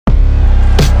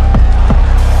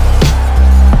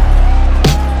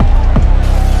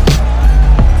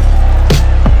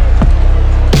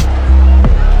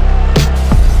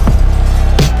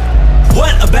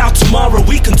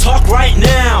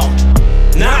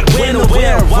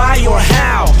where, why, or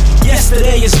how.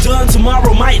 Yesterday is done,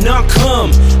 tomorrow might not come.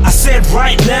 I said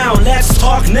right now, let's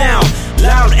talk now.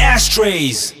 Loud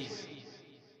ashtrays.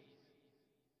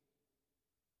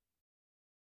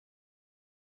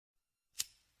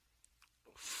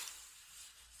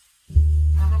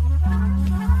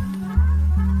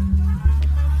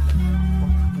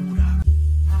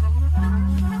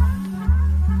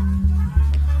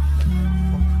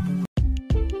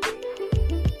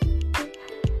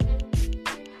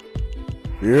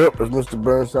 Yep, it's Mr.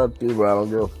 Burnside T, but I don't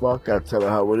give a fuck. I tell her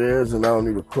how it is, and I don't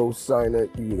need to co-sign it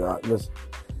either. Listen,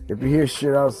 if you hear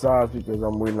shit outside, it's because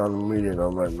I'm waiting on the meeting.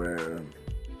 I'm like, man,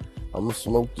 I'm gonna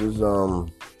smoke this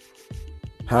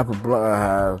half a blunt I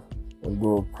have and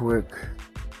do a quick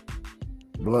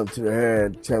blunt to the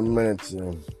head, 10 minutes,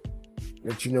 and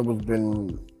let you know what's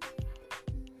been.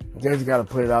 I just gotta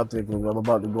put it out there because I'm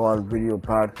about to go on a video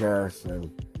podcast,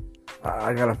 and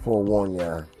I gotta forewarn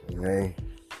y'all, okay?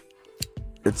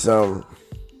 It's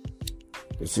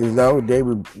it seems nowadays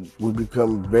we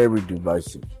become very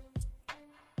divisive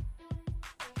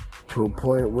to a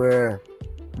point where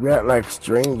we act like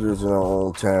strangers in our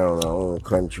own town, our own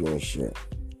country and shit.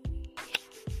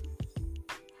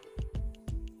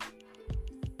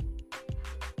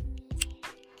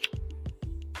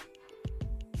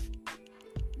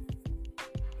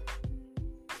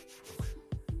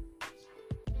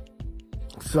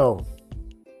 So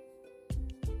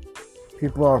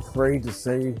people are afraid to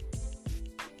say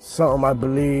something I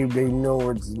believe they know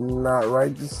it's not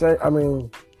right to say. I mean,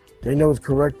 they know it's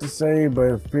correct to say, but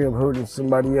in fear of hurting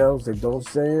somebody else, they don't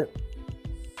say it.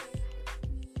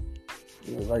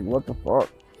 You're like, what the fuck?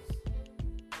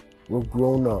 We're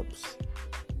grown-ups.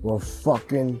 We're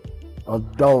fucking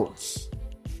adults.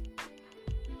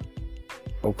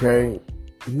 Okay?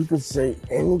 You can say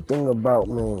anything about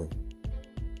me.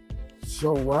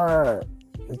 So what?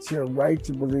 It's your right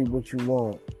to believe what you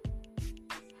want.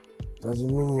 Doesn't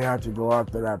mean you have to go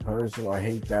after that person or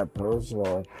hate that person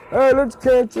or, hey, let's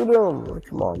cancel them. Like,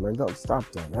 come on, man, don't stop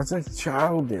that. That's like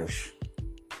childish.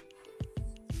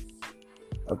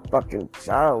 That's fucking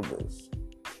childish.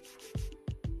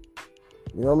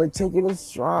 You know what I mean? Take it in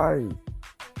stride.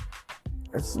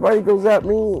 If somebody goes at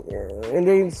me and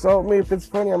they insult me, if it's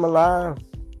funny, I'm alive.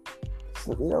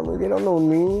 So, you know what I mean? They don't know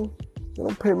me. They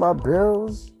don't pay my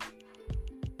bills.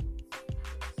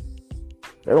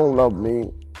 They don't love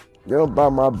me. They don't buy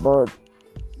my butt.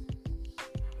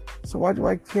 So why do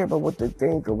I care about what they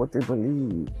think or what they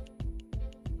believe?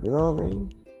 You know what I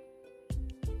mean?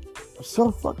 So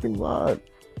fucking what?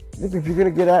 Look, if you're gonna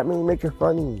get at me, make it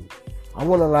funny. I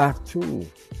wanna laugh too.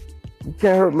 You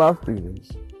can't hurt my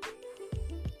feelings.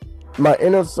 My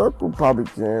inner circle probably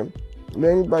can.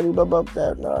 Anybody about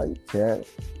that? Nah, you can't.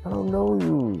 I don't know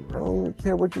you. I don't even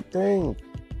care what you think.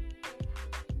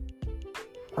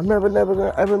 I'm never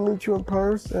gonna ever meet you in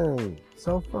person.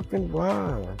 So fucking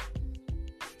why?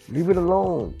 Leave it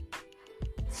alone.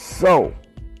 So,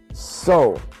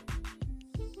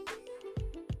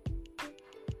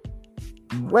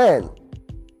 when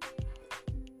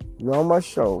you're on my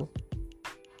show,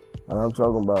 and I'm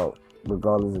talking about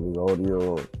regardless if it's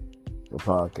audio or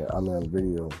podcast, I mean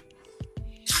video.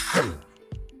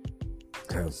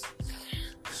 Cause,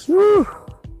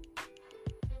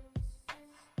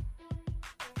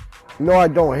 no, I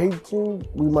don't hate you.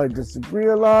 We might disagree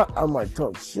a lot. I might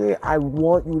talk shit. I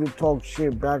want you to talk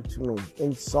shit back to me.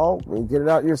 Insult me. Get it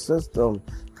out your system.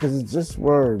 Because it's just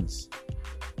words.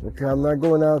 Okay, I'm not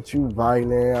going out you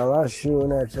violent. I'm not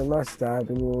shooting at you. I'm not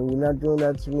stabbing you. You're not doing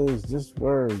that to me. It's just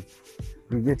words.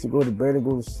 We get to go to bed and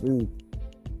go to sleep.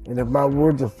 And if my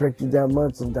words affect you that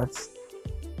much, then that's...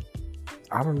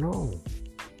 I don't know.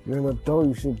 You're an adult.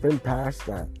 You should have been past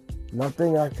that.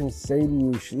 Nothing I can say to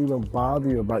you should even bother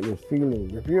you about your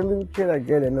feelings. If you're a little kid, I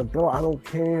get it. An adult, I don't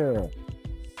care.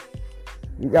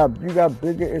 You got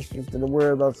bigger issues than to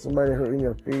worry about somebody hurting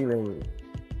your feelings.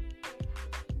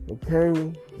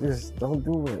 Okay? Just don't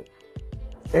do it.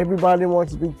 Everybody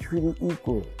wants to be treated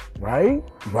equal, right?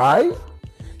 Right?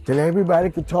 Then everybody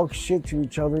can talk shit to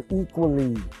each other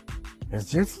equally. It's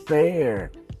just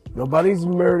fair. Nobody's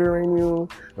murdering you.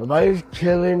 Nobody's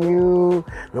killing you.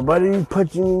 Nobody's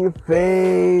punching you in your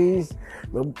face.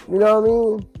 You know what I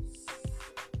mean?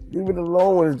 Leave it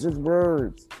alone. It's just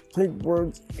words. Take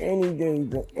words any day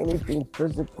than anything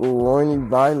physical or any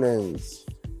violence.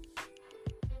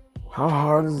 How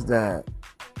hard is that?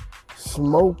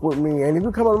 Smoke with me. And if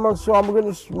you come on my show, I'm going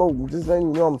to smoke. Just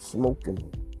letting you know I'm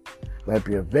smoking. Might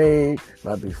be a vape.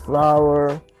 Might be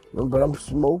flower. But I'm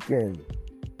smoking.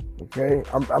 Okay,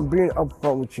 I'm being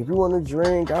upfront with you. If you want to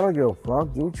drink, I don't give a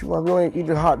fuck. Do what you want. If you want to eat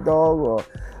a hot dog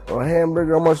or a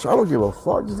hamburger on my show. I don't give a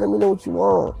fuck. Just let me know what you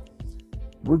want.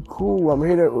 We're cool. I'm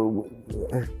here to...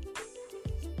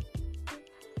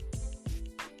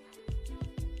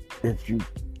 If you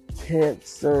can't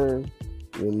serve,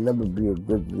 you'll never be a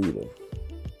good leader.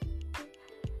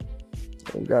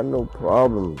 I ain't got no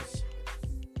problems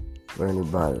with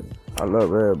anybody. I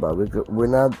love everybody. We're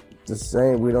not the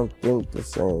same. We don't think the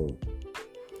same.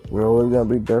 We're always going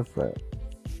to be different.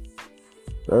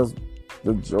 That's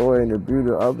the joy and the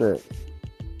beauty of it.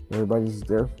 Everybody's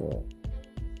different.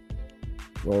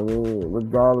 You know what I mean?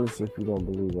 Regardless if you don't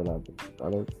believe what I believe. I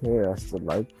don't care. I still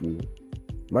like you.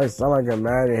 Might sound like I'm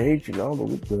mad and hate you, no, but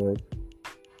we good.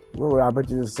 Well, I bet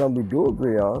you there's something we do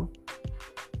agree on.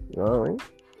 You know what I mean?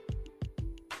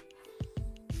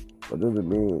 But doesn't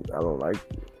mean I don't like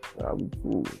you. I'll be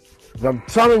cool. I'm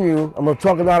telling you, I'm gonna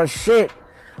talk a lot of shit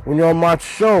when you're on my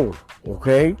show,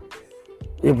 okay?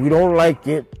 If you don't like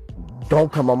it, don't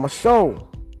come on my show.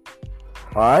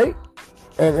 Alright?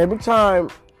 And every time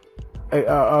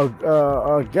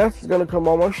a guest is gonna come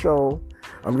on my show,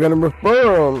 I'm gonna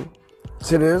refer them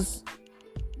to this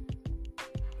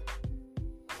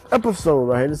episode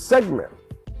right here, this segment.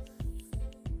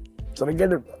 So they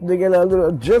get a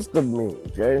little gist of me,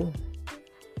 okay?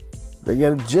 They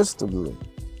get a gist of me.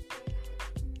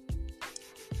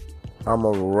 I'm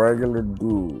a regular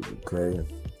dude, okay?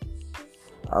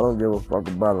 I don't give a fuck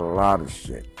about a lot of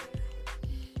shit.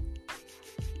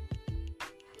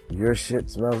 Your shit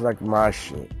smells like my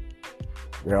shit.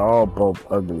 They're all both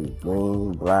ugly.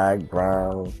 Green, black,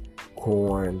 brown,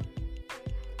 corn.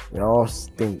 They all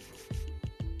stink.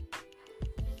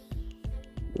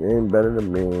 You ain't better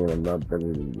than me, and I'm not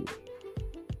better than you.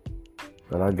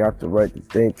 But I got the right to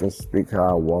think and speak how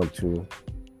I want to,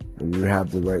 and you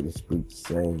have the right to speak the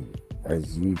same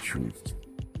as you choose to.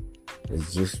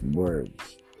 It's just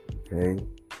words, okay?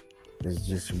 It's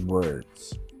just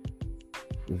words.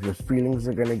 If your feelings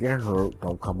are gonna get hurt,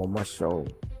 don't come on my show.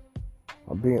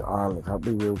 I'm being honest. I'll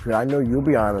be real clear. I know you'll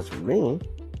be honest with me.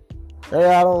 Hey,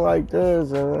 I don't like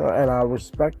this, and I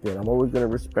respect it. I'm always gonna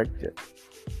respect it.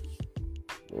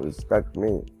 Respect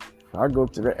me. I go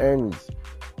to the ends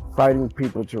fighting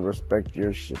people to respect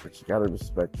your shit, but you gotta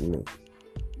respect me.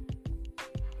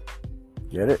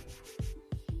 Get it?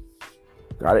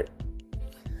 Got it?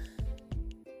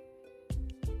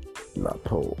 Not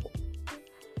pole.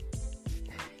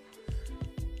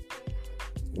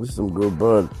 This is some good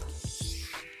bud.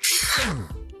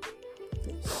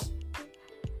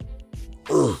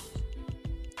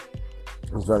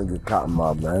 I'm trying to get cotton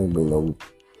mob, man. I ain't been no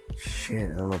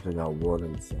shit. I don't know if they got water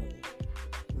inside.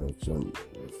 Like some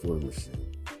food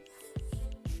machine.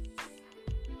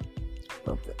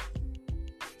 Okay.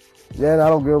 Yeah, I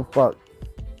don't give a fuck.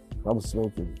 I'm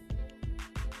smoking.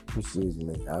 Who sees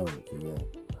me? I don't care.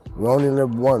 We only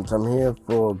live once. I'm here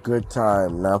for a good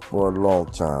time, not for a long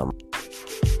time.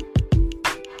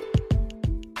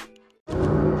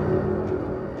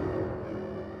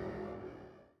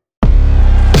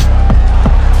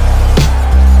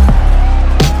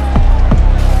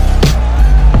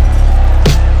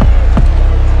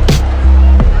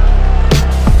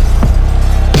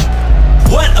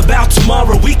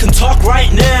 Tomorrow we can talk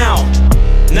right now.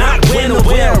 Not when or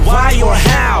where, why or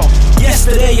how.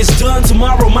 Yesterday is done,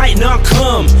 tomorrow might not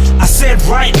come. I said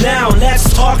right now,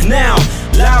 let's talk now.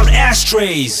 Loud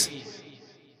ashtrays.